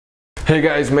Hey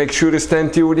guys, make sure to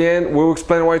stand till the end. We'll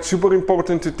explain why it's super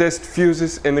important to test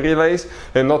fuses and relays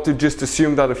and not to just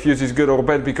assume that a fuse is good or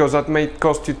bad, because that may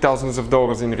cost you thousands of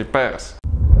dollars in repairs.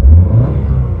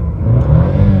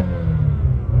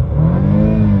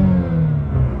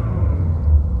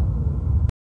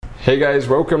 Hey guys,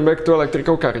 welcome back to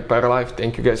Electrical Car Repair Live.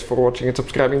 Thank you guys for watching and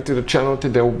subscribing to the channel.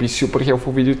 Today will be super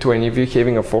helpful video to any of you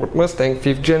having a Ford Mustang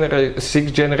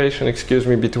 6th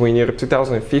generation, between year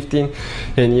 2015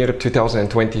 and year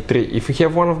 2023. If you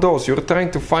have one of those, you're trying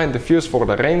to find the fuse for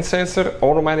the rain sensor,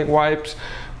 automatic wipes,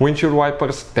 windshield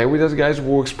wipers, stay with us guys.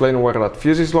 We'll explain where that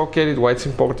fuse is located, why it's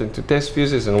important to test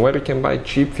fuses, and where you can buy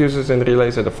cheap fuses and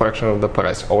relays at a fraction of the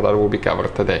price. All that will be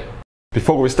covered today.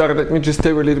 Before we start, let me just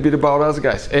tell you a little bit about us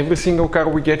guys. Every single car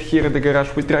we get here at the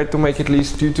garage, we try to make at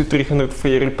least 200 to 300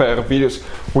 free repair videos.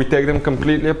 We take them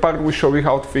completely apart, we show you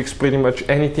how to fix pretty much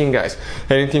anything guys.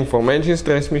 Anything from engines,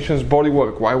 transmissions,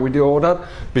 bodywork. Why we do all that?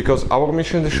 Because our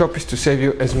mission in the shop is to save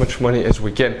you as much money as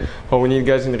we can. All we need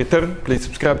guys in return, please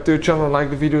subscribe to the channel, like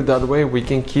the video, that way we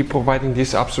can keep providing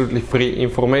this absolutely free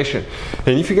information.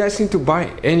 And if you guys need to buy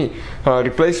any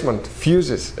replacement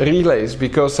fuses, relays,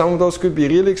 because some of those could be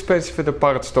really expensive at the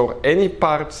parts store, any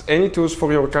parts, any tools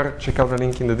for your car, check out the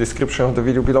link in the description of the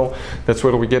video below. That's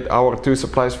where we get our tool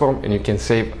supplies from, and you can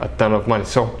save a ton of money.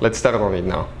 So let's start on it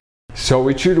now. So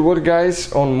it should work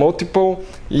guys on multiple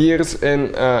years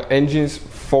and engines.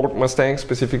 Ford Mustang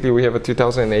specifically, we have a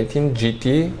 2018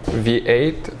 GT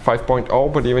V8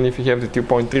 5.0, but even if you have the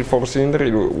 2.3 4-cylinder,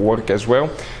 it will work as well.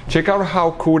 Check out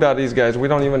how cool that is guys. We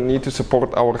don't even need to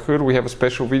support our hood. We have a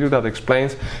special video that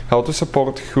explains how to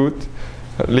support hood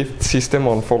lift system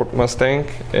on Ford Mustang,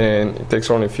 and it takes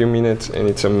only a few minutes, and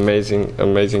it's amazing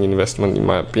investment in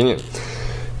my opinion.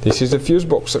 This is the fuse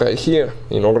box right here.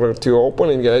 In order to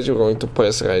open it guys, you're going to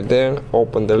press right there,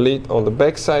 open the lid. On the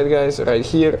back side guys, right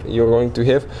here, you're going to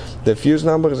have the fuse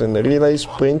numbers and the relays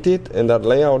printed, and that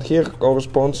layout here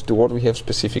corresponds to what we have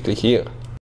specifically here.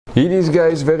 It is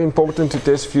guys very important to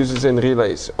test fuses and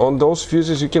relays. On those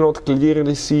fuses you cannot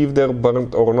clearly see if they're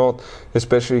burnt or not,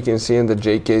 especially you can see in the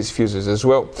JK's fuses as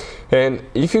well. And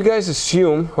if you guys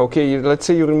assume, okay, let's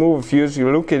say you remove a fuse, you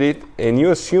look at it and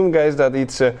you assume guys that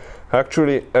it's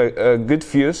actually a good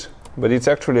fuse, but it's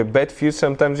actually a bad fuse.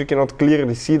 Sometimes you cannot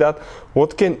clearly see that.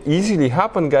 What can easily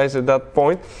happen guys at that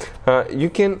point, you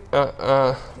can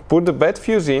put the bad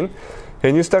fuse in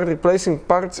and you start replacing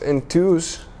parts and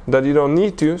tools that you don't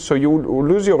need to, so you will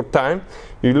lose your time,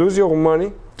 you lose your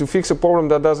money to fix a problem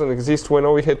that doesn't exist, when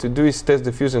all we had to do is test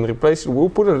the fuse and replace it. We'll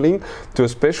put a link to a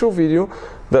special video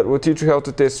that will teach you how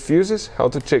to test fuses, how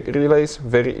to check relays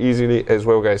very easily as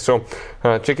well guys. So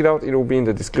check it out, it will be in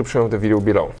the description of the video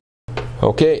below.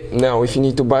 Okay, now if you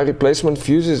need to buy replacement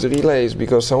fuses, relays,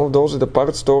 because some of those at the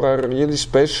parts store are really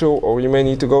special, or you may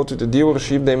need to go to the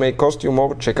dealership, they may cost you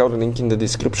more, check out the link in the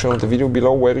description of the video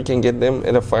below where you can get them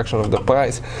at a fraction of the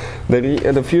price.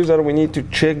 The fuse that we need to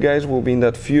check guys will be in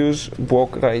that fuse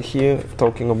block right here,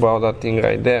 talking about that thing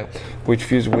right there. Which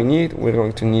fuse we need? We're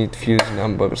going to need fuse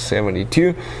number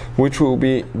 72, which will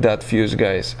be that fuse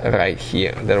guys right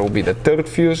here. That will be the third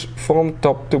fuse from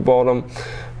top to bottom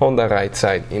on the right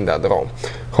side in that row.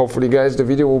 Hopefully guys the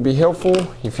video will be helpful.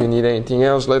 If you need anything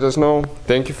else, let us know.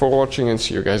 Thank you for watching and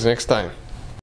see you guys next time.